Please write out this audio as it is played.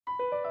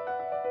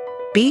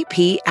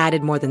BP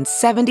added more than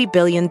 $70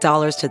 billion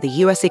to the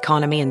U.S.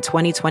 economy in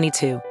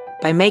 2022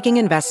 by making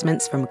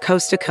investments from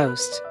coast to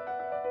coast.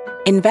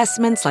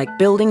 Investments like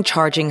building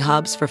charging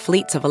hubs for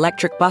fleets of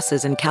electric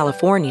buses in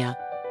California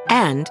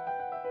and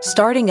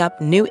starting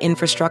up new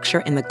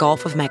infrastructure in the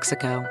Gulf of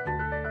Mexico.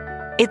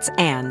 It's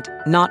and,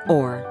 not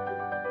or.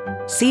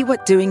 See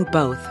what doing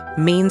both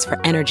means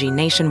for energy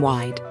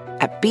nationwide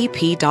at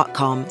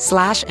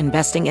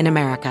bp.com/investing in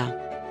America.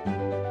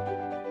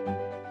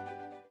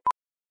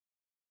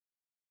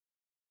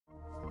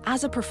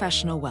 As a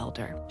professional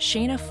welder,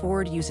 Shayna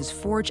Ford uses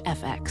Forge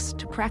FX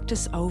to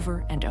practice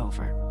over and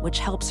over, which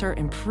helps her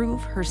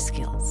improve her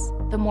skills.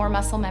 The more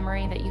muscle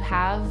memory that you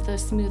have, the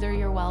smoother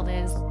your weld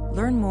is.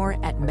 Learn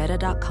more at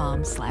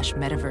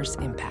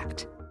meta.com/metaverse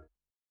impact.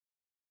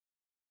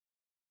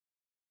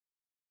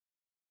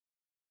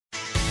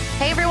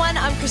 Hey everyone,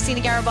 I'm Christina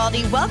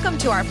Garibaldi. Welcome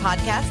to our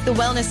podcast, The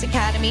Wellness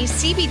Academy,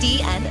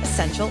 CBD and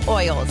Essential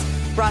Oils,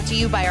 brought to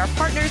you by our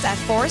partners at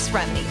Forest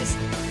Remedies,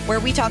 where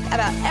we talk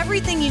about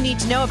everything you need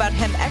to know about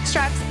hemp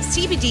extracts,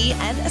 CBD,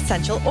 and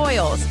essential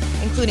oils,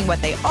 including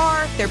what they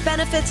are, their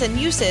benefits and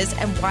uses,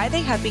 and why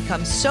they have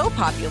become so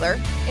popular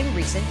in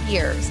recent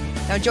years.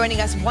 Now, joining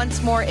us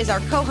once more is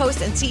our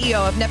co-host and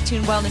CEO of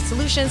Neptune Wellness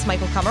Solutions,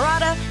 Michael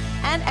Camarada,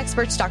 and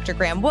experts Dr.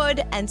 Graham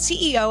Wood, and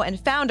CEO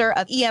and founder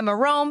of EM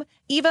Arome,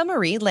 Eva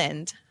Marie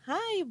Lind.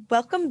 Hi,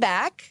 welcome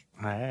back.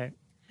 Hi.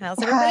 How's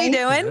everybody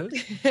doing?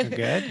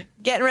 Good.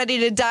 Getting ready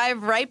to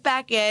dive right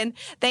back in.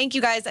 Thank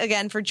you guys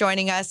again for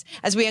joining us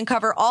as we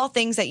uncover all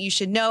things that you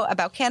should know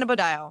about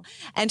cannabidiol.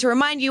 And to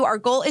remind you, our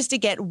goal is to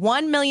get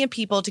 1 million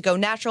people to go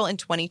natural in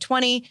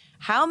 2020.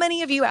 How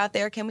many of you out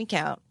there can we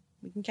count?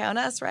 We can count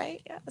us, right?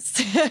 Yes.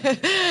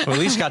 We at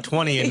least got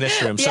 20 in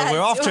this room, so yes,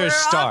 we're off to a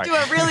start. We're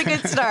off to a really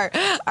good start.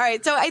 All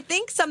right, so I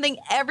think something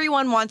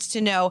everyone wants to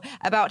know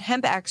about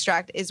hemp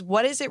extract is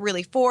what is it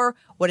really for?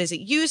 What is it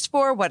used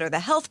for? What are the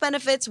health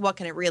benefits? What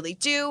can it really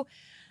do?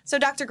 So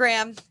Dr.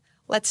 Graham,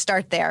 let's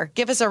start there.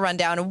 Give us a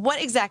rundown of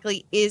what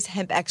exactly is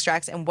hemp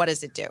extracts and what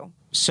does it do?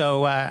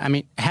 So,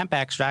 hemp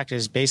extract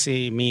is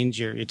basically means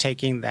you're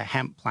taking the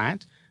hemp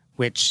plant,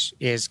 which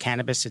is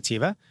cannabis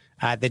sativa.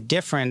 The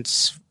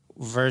difference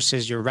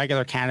versus your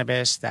regular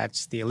cannabis,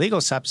 that's the illegal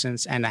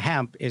substance, and the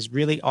hemp is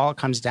really all it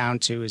comes down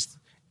to is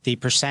the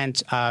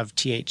percent of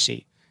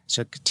THC.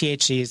 So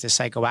THC is the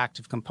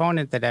psychoactive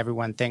component that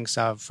everyone thinks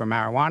of for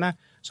marijuana.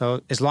 So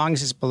as long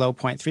as it's below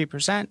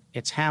 0.3%,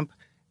 it's hemp.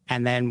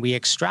 And then we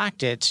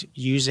extract it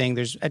using,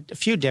 there's a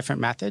few different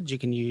methods. You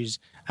can use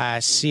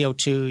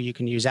CO2, you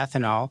can use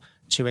ethanol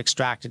to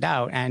extract it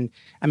out. And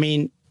I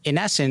mean, in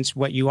essence,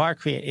 what you are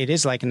creating, it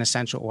is like an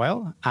essential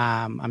oil.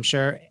 I'm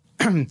sure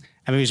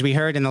as we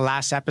heard in the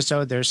last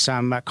episode, there's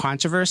some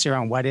controversy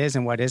around what is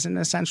and what isn't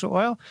essential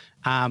oil.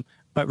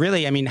 But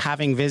really,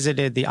 having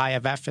visited the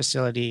IFF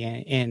facility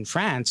in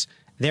France,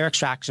 their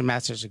extraction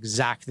method is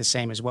exactly the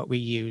same as what we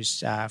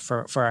use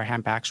for our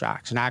hemp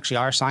extracts. And actually,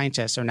 our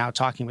scientists are now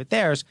talking with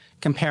theirs,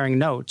 comparing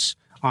notes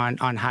on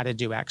how to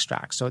do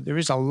extracts. So there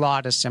is a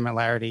lot of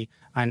similarity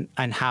on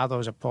how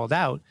those are pulled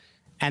out.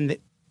 And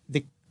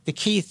the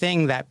key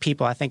thing that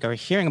people, I think, are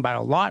hearing about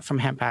a lot from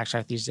hemp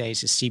extract these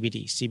days is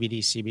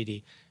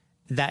CBD.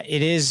 That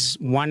it is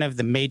one of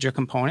the major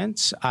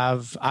components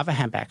of a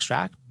hemp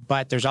extract,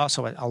 but there's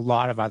also a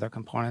lot of other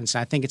components.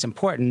 And I think it's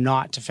important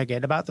not to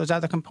forget about those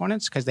other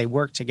components because they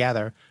work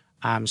together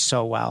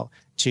so well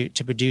to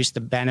produce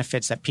the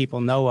benefits that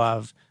people know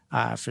of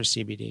for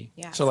CBD.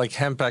 Yeah. So like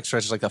hemp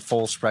extract is like a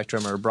full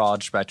spectrum or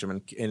broad spectrum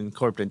and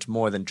incorporates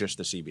more than just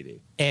the CBD.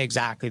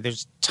 Exactly.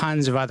 There's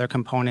tons of other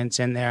components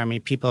in there.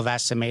 People have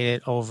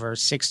estimated over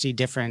 60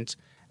 different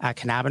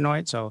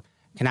cannabinoids. So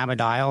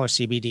cannabidiol or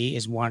CBD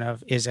is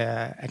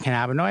a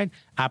cannabinoid.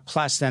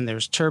 Plus then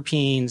there's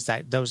terpenes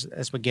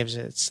that's what gives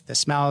it the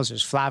smells.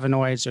 There's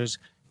flavonoids. There's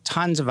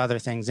tons of other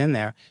things in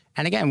there.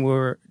 And again,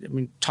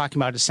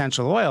 talking about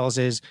essential oils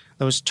is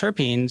those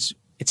terpenes.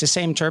 It's the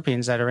same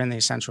terpenes that are in the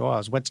essential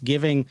oils. What's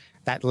giving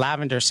that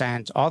lavender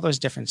scent, all those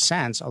different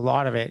scents, a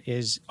lot of it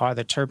are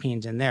the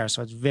terpenes in there.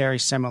 So it's very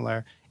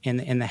similar in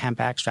the hemp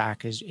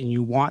extract, and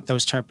you want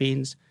those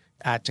terpenes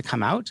to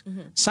come out.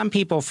 Mm-hmm. Some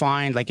people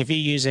find, like if you're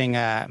using,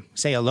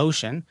 say, a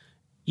lotion,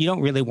 you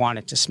don't really want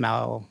it to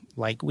smell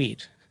like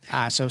weed.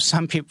 So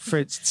some people,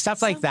 for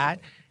stuff like that,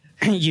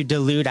 you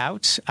dilute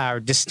out or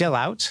distill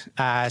out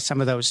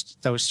some of those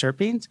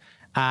terpenes.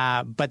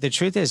 But the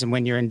truth is, and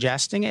when you're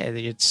ingesting it,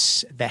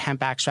 it's the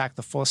hemp extract,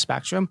 the full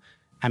spectrum.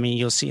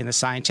 You'll see in the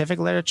scientific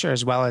literature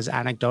as well as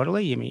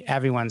anecdotally,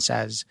 everyone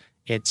says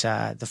it's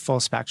the full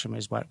spectrum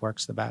is what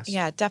works the best.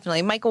 Yeah,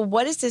 definitely. Michael,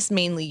 what is this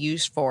mainly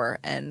used for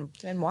and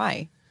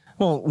why?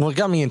 Well, what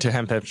got me into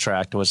hemp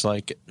extract was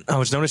like I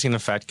was noticing an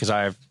effect because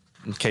I have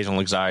occasional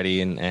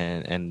anxiety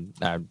and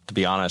to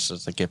be honest,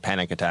 it's like get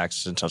panic attacks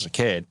since I was a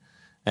kid.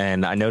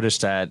 And I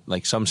noticed that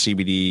like some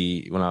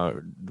CBD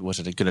was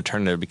a good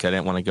alternative because I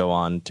didn't want to go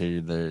on to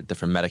the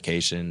different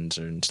medications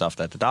and stuff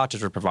that the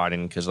doctors were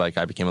providing because like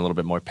I became a little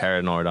bit more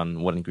paranoid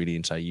on what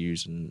ingredients I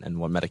use and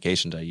what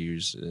medications I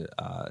use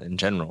in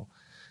general.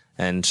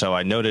 And so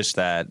I noticed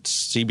that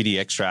CBD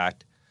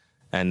extract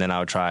and then I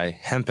would try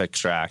hemp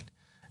extract,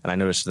 and I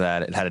noticed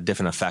that it had a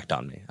different effect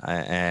on me.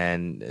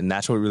 And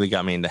that's what really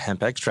got me into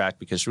hemp extract,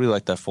 because really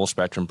like the full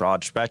spectrum,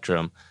 broad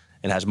spectrum,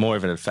 it has more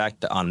of an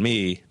effect on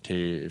me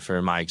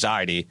for my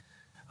anxiety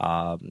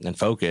and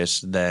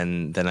focus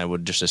than I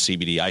would just a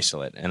CBD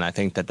isolate. And I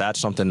think that that's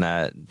something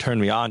that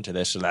turned me on to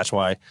this. So that's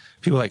why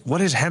people are like,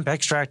 what is hemp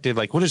extracted?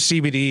 Like, what is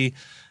CBD?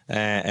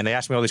 And they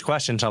ask me all these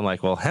questions. I'm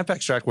like, well, hemp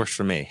extract works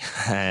for me.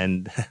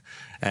 And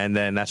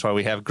then that's why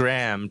we have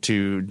Graham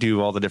to do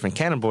all the different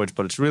cannabinoids.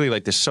 But it's really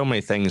like there's so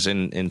many things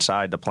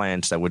inside the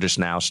plants that we're just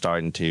now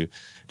starting to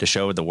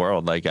show the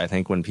world. Like, I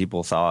think when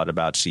people thought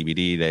about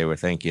CBD, they were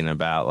thinking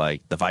about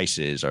like the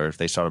vices, or if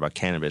they thought about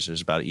cannabis, it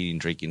was about eating,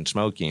 drinking,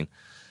 smoking.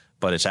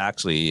 But it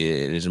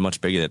is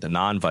much bigger that the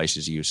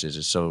non-vices uses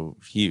is so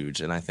huge.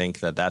 And I think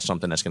that that's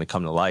something that's going to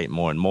come to light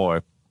more and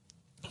more,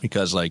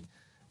 because like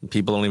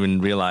people don't even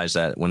realize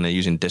that when they're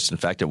using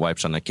disinfectant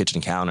wipes on the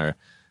kitchen counter,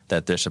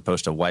 that they're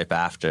supposed to wipe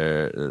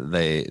after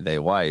they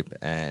wipe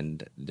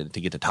and to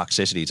get the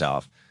toxicities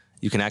off.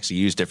 You can actually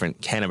use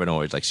different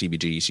cannabinoids like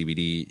CBG,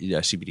 CBD,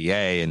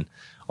 CBDA, and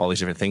all these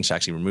different things to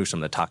actually remove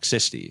some of the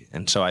toxicity.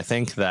 And so I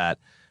think that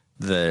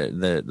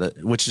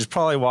which is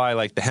probably why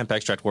like the hemp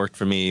extract worked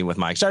for me with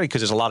my anxiety,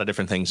 because there's a lot of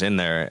different things in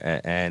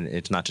there, and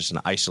it's not just an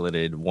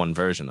isolated one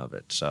version of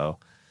it. So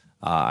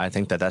I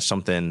think that that's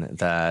something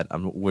that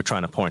we're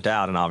trying to point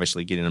out, and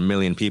obviously getting 1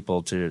 million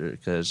people to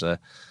get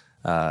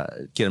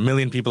 1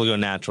 million people to go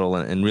natural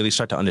and really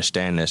start to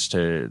understand this.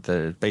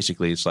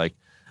 Basically, it's like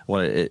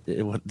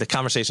the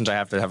conversations I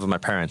have to have with my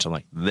parents. I'm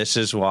like, this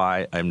is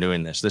why I'm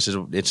doing this.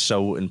 It's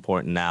so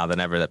important now than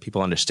ever that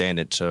people understand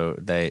it. So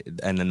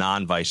and the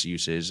non-vice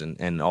uses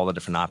and all the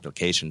different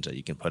applications that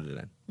you can put it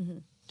in. Mm-hmm.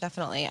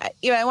 Definitely.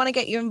 I want to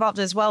get you involved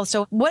as well.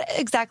 So what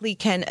exactly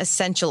can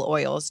essential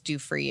oils do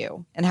for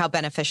you, and how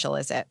beneficial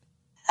is it?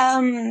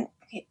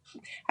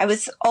 I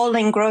was all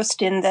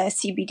engrossed in the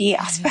CBD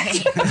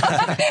aspect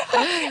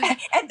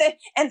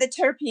and the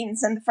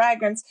terpenes and the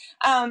fragrance.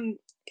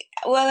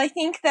 Well, I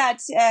think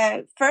that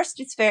first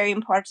it's very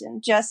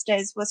important, just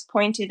as was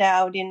pointed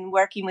out in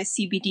working with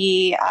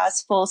CBD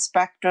as full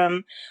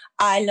spectrum.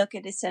 I look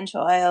at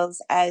essential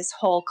oils as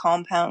whole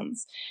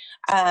compounds.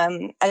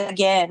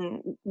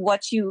 Again,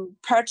 what you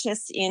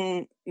purchase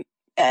in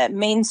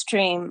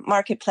mainstream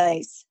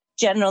marketplace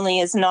generally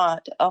is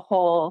not a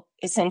whole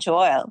essential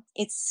oil.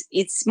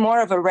 It's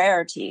more of a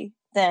rarity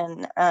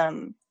than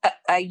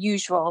a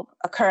usual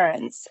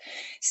occurrence.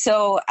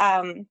 So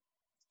I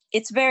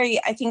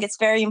think it's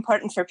very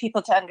important for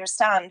people to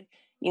understand.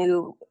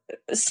 You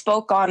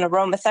spoke on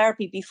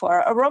aromatherapy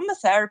before.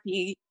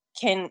 Aromatherapy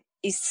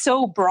is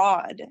so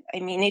broad. I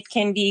mean, it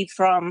can be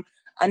from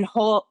a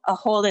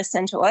whole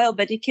essential oil,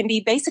 but it can be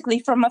basically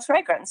from a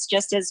fragrance,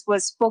 just as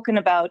was spoken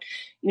about,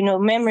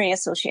 memory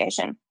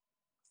association.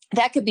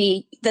 That could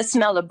be the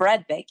smell of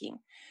bread baking.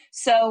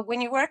 So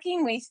when you're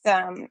working with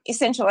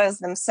essential oils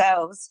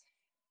themselves,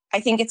 I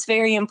think it's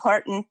very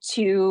important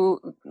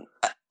to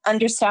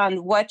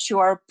understand what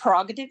your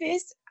prerogative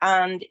is,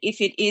 and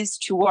if it is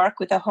to work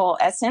with a whole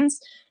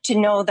essence, to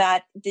know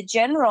that the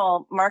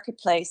general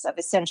marketplace of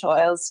essential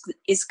oils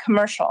is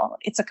commercial.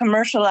 It's a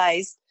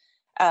commercialized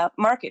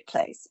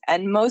marketplace,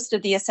 and most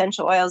of the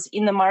essential oils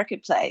in the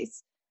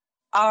marketplace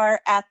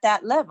are at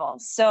that level.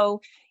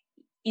 So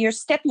you're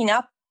stepping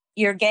up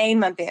your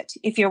game a bit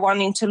if you're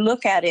wanting to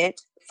look at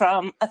it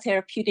from a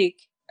therapeutic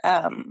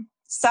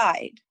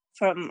side,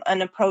 from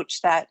an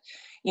approach that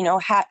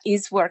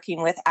is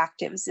working with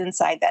actives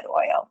inside that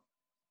oil.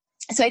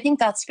 So I think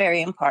that's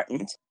very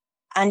important.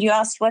 And you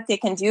asked what they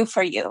can do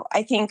for you.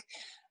 I think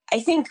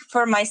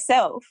for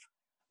myself,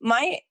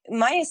 my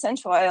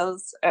essential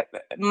oils,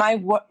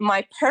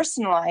 my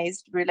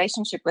personalized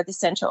relationship with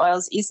essential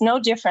oils is no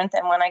different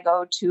than when I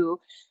go to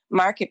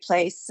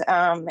marketplace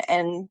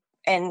and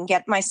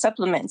get my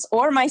supplements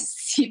or my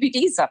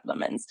CBD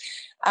supplements.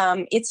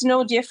 It's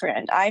no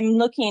different. I'm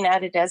looking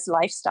at it as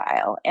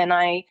lifestyle, and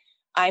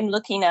I'm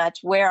looking at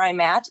where I'm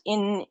at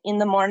in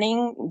the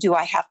morning. Do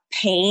I have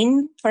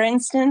pain, for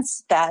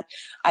instance, that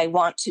I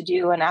want to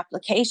do an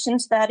application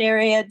to that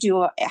area?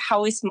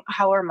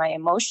 How are my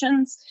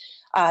emotions?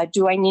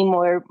 Do I need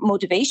more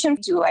motivation?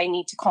 Do I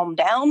need to calm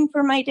down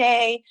for my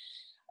day?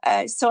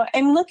 So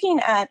I'm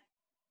looking at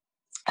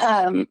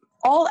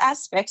all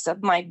aspects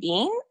of my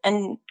being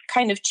and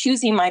kind of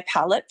choosing my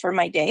palette for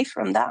my day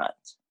from that.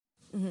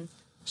 Mm-hmm.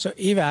 So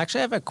Eva,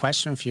 actually I have a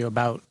question for you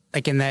about,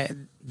 like, in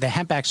the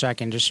hemp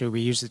extract industry, we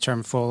use the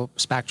term full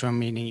spectrum,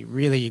 meaning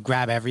you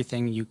grab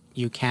everything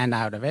you can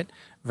out of it,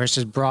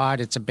 versus broad,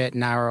 it's a bit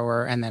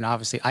narrower, and then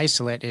obviously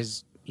isolate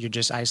is you're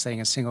just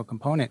isolating a single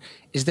component.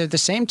 Is there the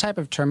same type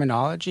of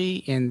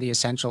terminology in the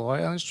essential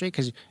oil industry?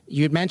 Because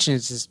you had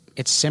mentioned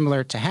it's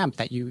similar to hemp,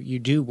 that you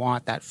do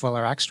want that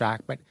fuller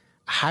extract, but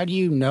how do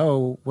you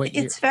know what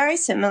It's very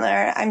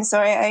similar. I'm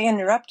sorry, I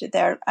interrupted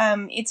there.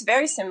 It's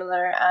very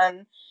similar,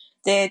 and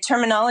the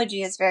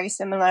terminology is very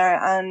similar.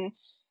 And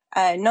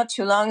not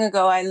too long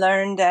ago, I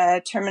learned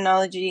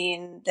terminology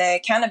in the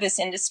cannabis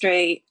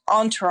industry,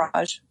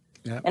 entourage.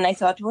 Yep. And I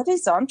thought, what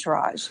is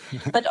entourage?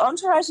 But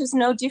entourage is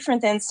no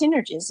different than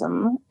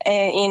synergism.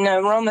 In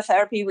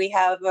aromatherapy, we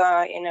have,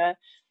 aromatology,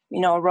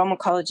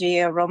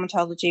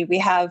 aromatology, we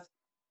have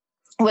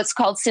what's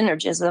called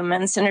synergism.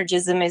 And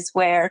synergism is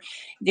where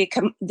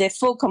the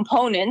full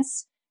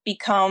components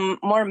become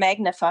more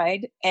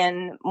magnified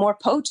and more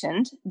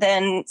potent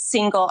than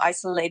single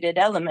isolated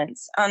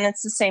elements. And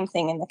it's the same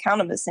thing in the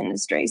cannabis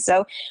industry.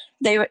 So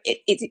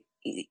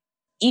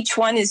each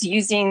one is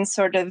using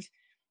sort of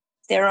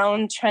their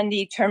own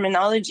trendy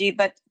terminology,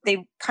 but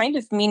they kind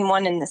of mean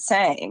one and the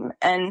same.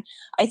 And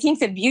I think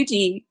the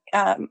beauty,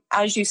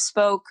 as you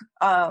spoke,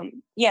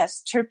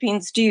 yes,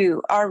 terpenes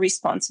are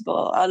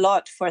responsible a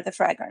lot for the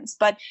fragrance,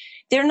 but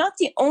they're not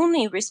the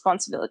only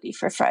responsibility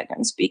for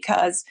fragrance,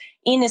 because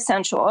in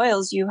essential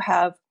oils, you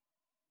have,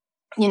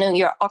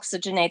 your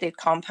oxygenated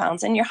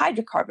compounds and your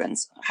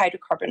hydrocarbons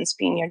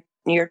being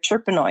your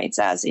terpenoids,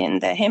 as in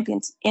the hemp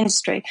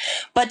industry.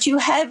 But you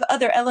have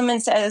other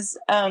elements as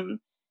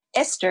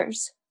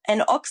esters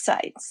and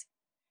oxides.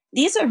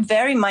 These are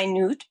very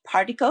minute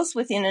particles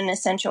within an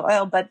essential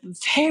oil, but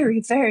very,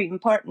 very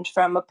important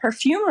from a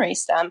perfumery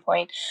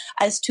standpoint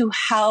as to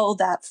how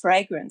that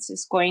fragrance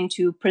is going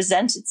to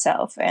present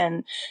itself.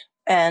 And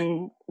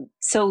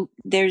so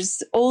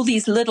there's all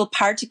these little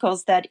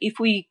particles that if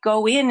we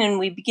go in and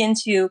we begin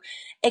to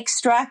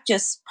extract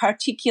just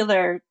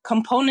particular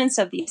components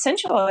of the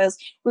essential oils,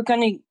 we're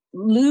going to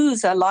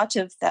lose a lot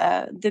of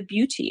the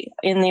beauty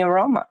in the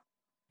aroma.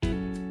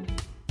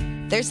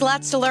 There's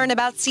lots to learn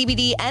about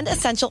CBD and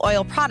essential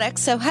oil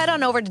products, so head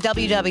on over to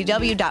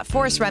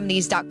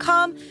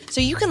www.forestremedies.com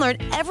so you can learn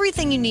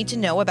everything you need to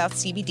know about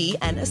CBD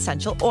and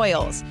essential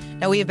oils.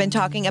 Now, we have been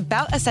talking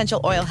about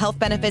essential oil health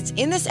benefits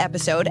in this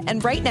episode,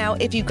 and right now,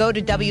 if you go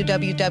to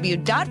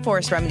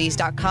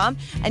www.forestremedies.com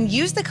and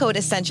use the code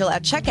ESSENTIAL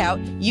at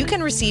checkout, you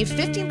can receive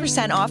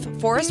 15% off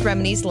Forest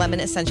Remedies Lemon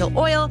Essential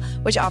Oil,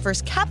 which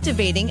offers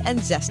captivating and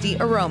zesty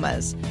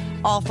aromas.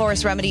 All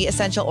Forest Remedy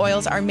essential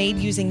oils are made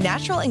using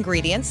natural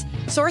ingredients,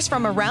 sourced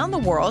from around the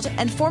world,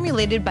 and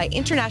formulated by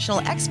international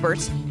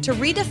experts to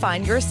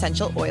redefine your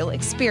essential oil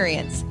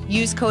experience.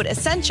 Use code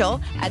ESSENTIAL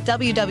at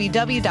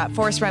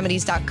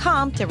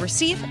www.forestremedies.com to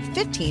receive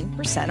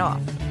 15%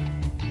 off.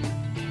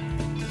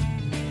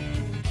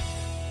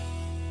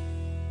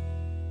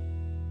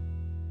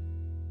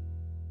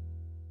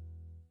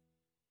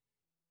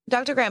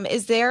 Dr. Graham,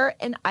 is there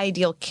an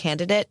ideal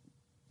candidate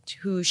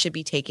who should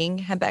be taking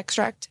hemp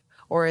extract?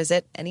 Or is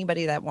it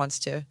anybody that wants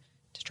to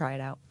try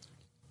it out?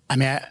 I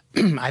mean,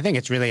 I think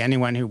it's really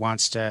anyone who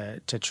wants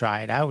to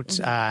try it out.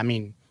 Mm-hmm. I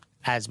mean,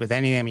 as with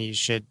anything, you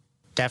should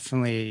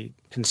definitely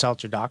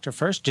consult your doctor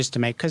first, just to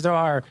make, because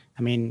there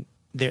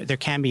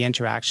can be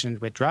interactions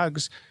with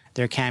drugs.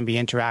 There can be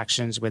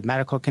interactions with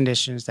medical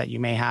conditions that you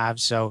may have.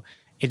 So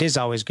it is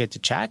always good to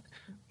check.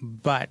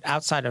 But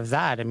outside of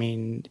that, I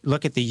mean,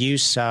 look at the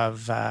use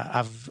of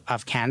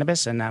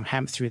cannabis and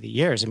hemp through the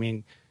years. I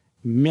mean,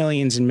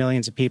 millions and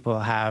millions of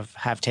people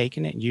have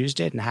taken it, used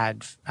it, and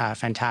had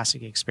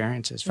fantastic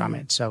experiences from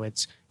it. So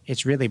it's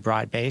really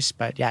broad based.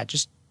 But yeah,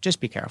 just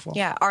be careful.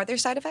 Yeah, are there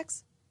side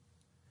effects?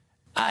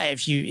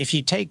 If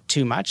you take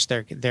too much,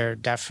 there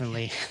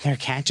definitely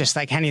can, just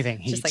like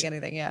anything. Like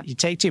anything, yeah. You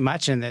take too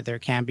much, and there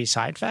can be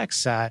side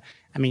effects. I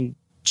mean,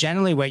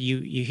 generally, what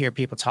you hear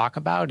people talk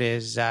about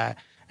is,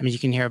 you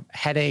can hear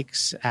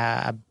headaches,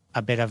 a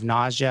bit of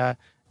nausea.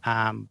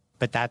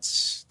 But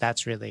that's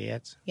really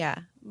it. Yeah.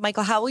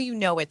 Michael, how will you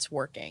know it's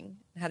working?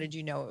 How did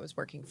you know it was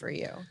working for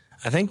you?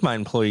 I think my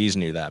employees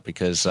knew that,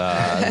 because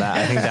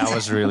I think that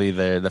was really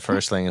the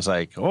first thing. Is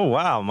like, oh,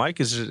 wow, Mike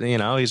is,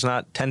 he's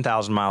not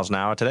 10,000 miles an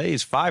hour today.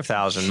 He's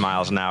 5,000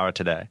 miles an hour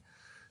today.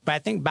 But I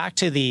think back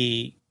to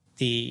the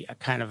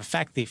kind of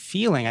effect, the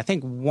feeling, I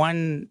think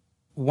one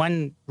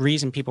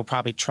reason people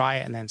probably try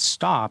it and then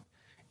stop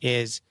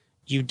is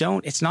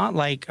it's not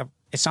like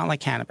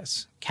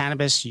cannabis.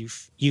 Cannabis, you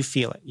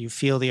feel it. You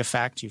feel the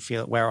effect. You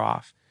feel it wear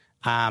off.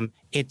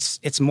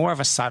 It's more of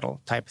a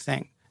subtle type of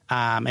thing.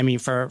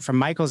 For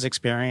Michael's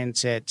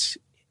experience,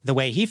 the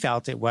way he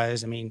felt it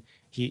was,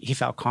 he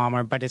felt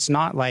calmer, but it's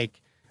not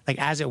like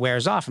as it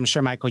wears off, I'm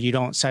sure, Michael, you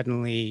don't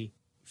suddenly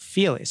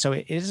feel it. So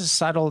it is a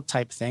subtle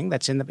type thing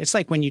that's it's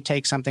like when you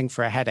take something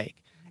for a headache.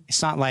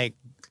 It's not like,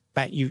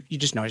 but you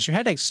just notice your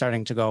headache's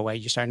starting to go away.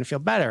 You're starting to feel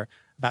better.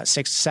 About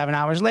 6 to 7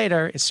 hours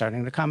later, it's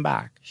starting to come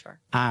back. Sure.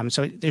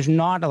 So there's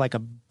not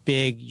a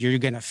big, you're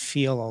going to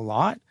feel a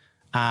lot.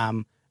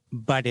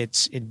 But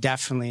it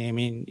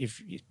definitely,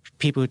 if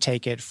people who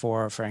take it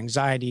for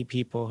anxiety,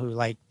 people who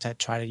like to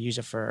try to use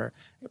it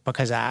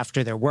because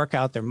after their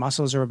workout, their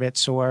muscles are a bit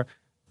sore,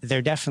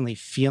 they're definitely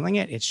feeling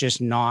it. It's just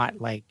not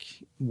like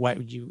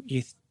what you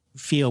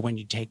feel when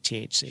you take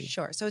THC.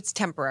 Sure. So it's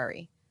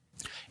temporary.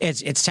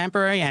 It's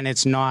temporary, and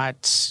it's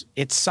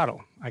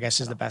subtle, I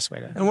guess, is the best way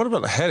to. And what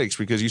about headaches?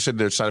 Because you said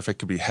their side effect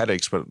could be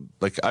headaches, but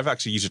I've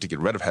actually used it to get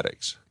rid of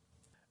headaches.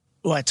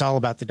 Well, it's all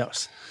about the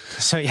dose.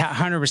 So yeah,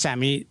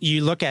 100%.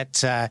 You look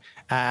at a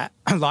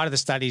lot of the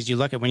studies, you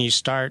look at when you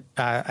start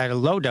at a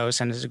low dose,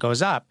 and as it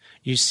goes up,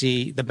 you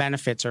see the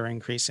benefits are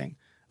increasing.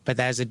 But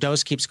as the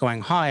dose keeps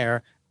going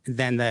higher,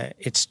 then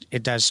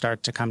it does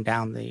start to come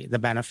down the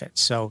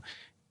benefits. So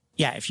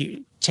yeah, if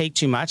you take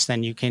too much,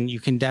 then you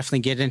can definitely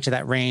get into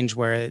that range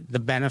where the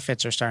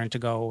benefits are starting to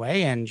go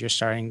away, and you're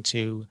starting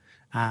to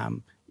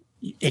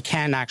it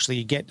can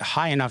actually get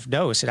high enough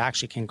dose. It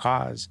actually can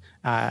cause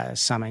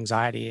some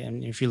anxiety.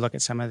 And if you look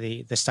at some of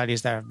the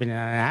studies that have been in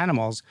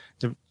animals,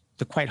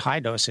 the quite high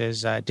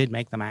doses did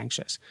make them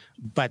anxious,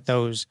 but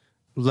those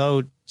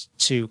low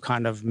to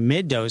kind of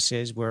mid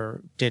doses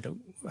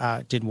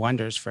did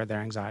wonders for their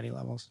anxiety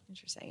levels.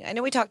 Interesting. I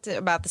know we talked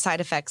about the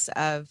side effects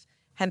of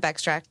hemp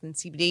extract and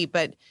CBD,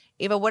 but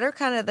Eva, what are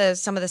kind of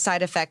some of the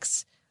side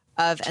effects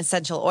of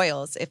essential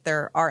oils, if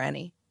there are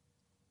any?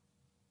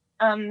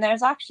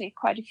 There's actually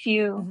quite a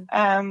few,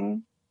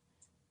 and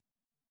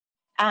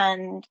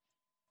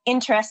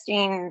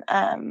interesting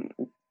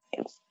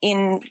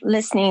in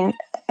listening,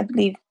 I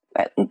believe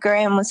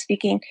Graham was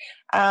speaking,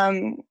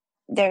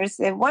 there's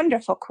a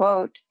wonderful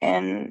quote,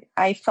 and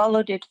I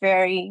followed it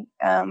very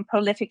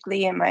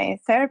prolifically in my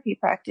therapy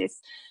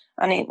practice,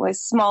 and it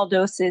was small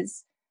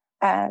doses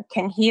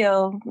can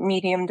heal,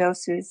 medium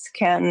doses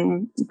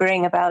can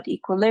bring about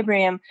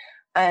equilibrium,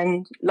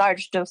 and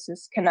large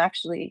doses can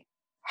actually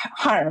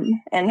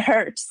harm and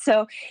hurt.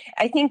 So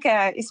I think,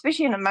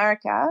 especially in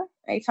America,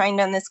 I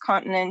find on this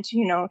continent,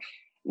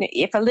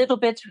 if a little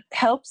bit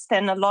helps,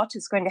 then a lot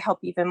is going to help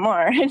even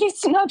more. And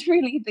it's not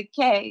really the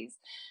case.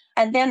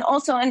 And then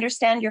also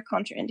understand your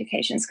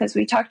contraindications, because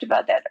we talked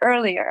about that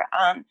earlier.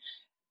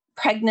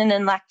 Pregnant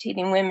and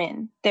lactating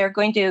women, they're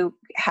going to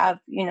have,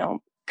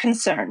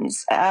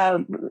 concerns.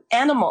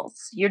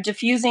 Animals, you're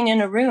diffusing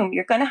in a room.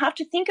 You're going to have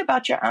to think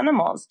about your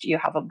animals. Do you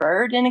have a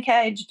bird in a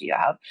cage? Do you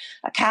have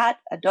a cat,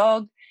 a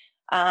dog?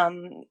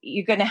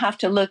 You're going to have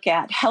to look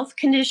at health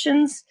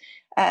conditions.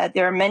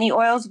 There are many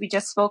oils. We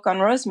just spoke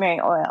on rosemary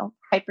oil.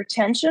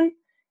 Hypertension.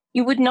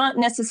 You would not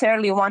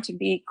necessarily want to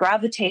be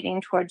gravitating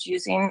towards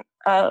using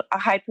a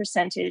high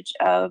percentage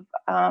of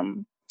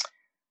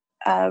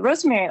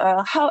rosemary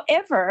oil.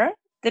 However,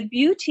 the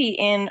beauty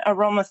in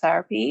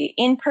aromatherapy,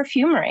 in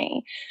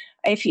perfumery,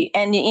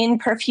 and in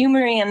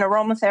perfumery and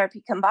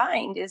aromatherapy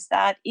combined, is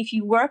that if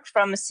you work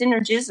from a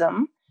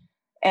synergism,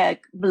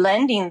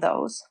 blending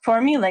those,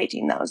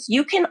 formulating those,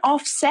 you can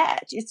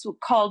offset. It's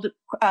called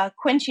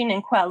quenching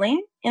and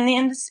quelling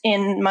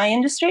in my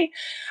industry,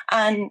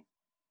 and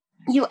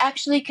you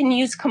actually can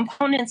use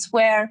components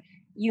where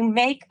you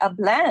make a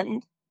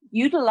blend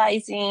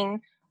utilizing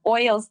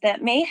oils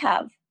that may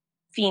have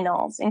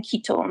phenols and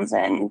ketones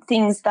and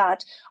things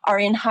that are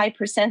in high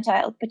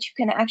percentile, but you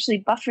can actually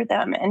buffer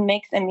them and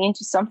make them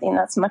into something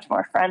that's much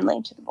more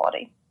friendly to the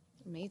body.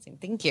 Amazing.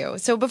 Thank you.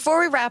 So before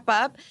we wrap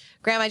up,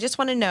 Graham, I just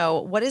want to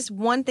know, what is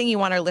one thing you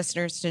want our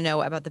listeners to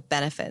know about the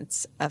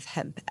benefits of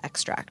hemp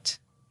extract?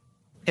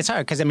 It's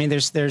hard because,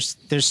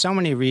 there's so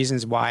many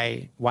reasons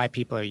why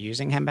people are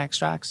using hemp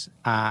extracts.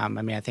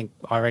 I think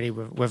already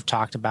we've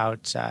talked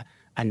about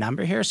a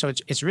number here, so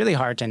it's really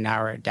hard to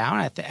narrow it down.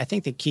 I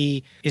think the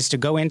key is to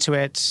go into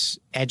it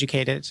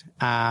educated.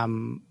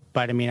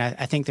 But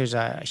I think there's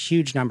a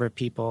huge number of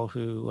people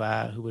who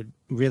would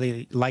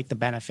really like the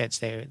benefits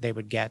they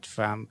would get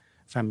from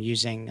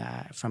using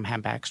from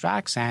hemp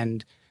extracts.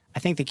 And I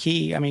think the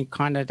key,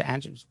 kind of to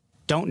answer,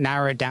 don't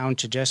narrow it down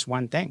to just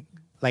one thing.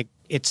 Like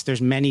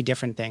there's many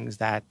different things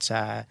that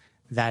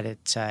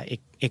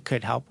it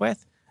could help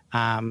with.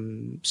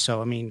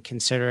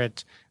 Consider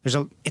it.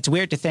 It's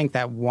weird to think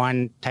that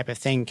one type of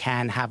thing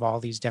can have all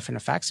these different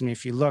effects.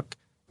 If you look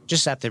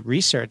just at the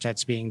research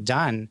that's being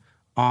done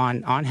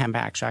on hemp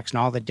extracts and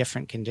all the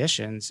different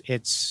conditions,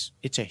 it's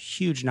a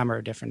huge number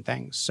of different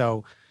things.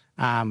 So,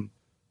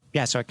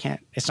 it's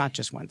not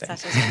just one thing.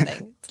 It's not just one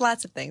thing. It's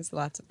lots of things.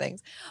 Well,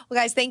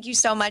 guys, thank you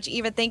so much.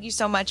 Eva, thank you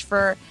so much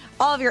for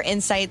all of your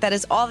insight. That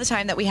is all the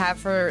time that we have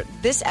for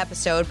this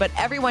episode, but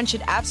everyone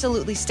should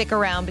absolutely stick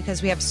around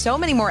because we have so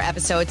many more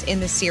episodes in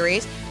this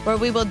series where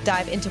we will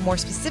dive into more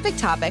specific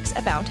topics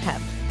about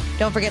hemp.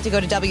 Don't forget to go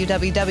to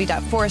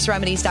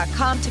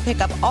www.forestremedies.com to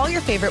pick up all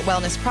your favorite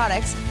wellness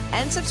products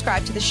and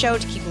subscribe to the show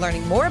to keep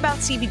learning more about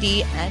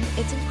CBD and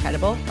its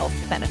incredible health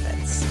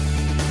benefits.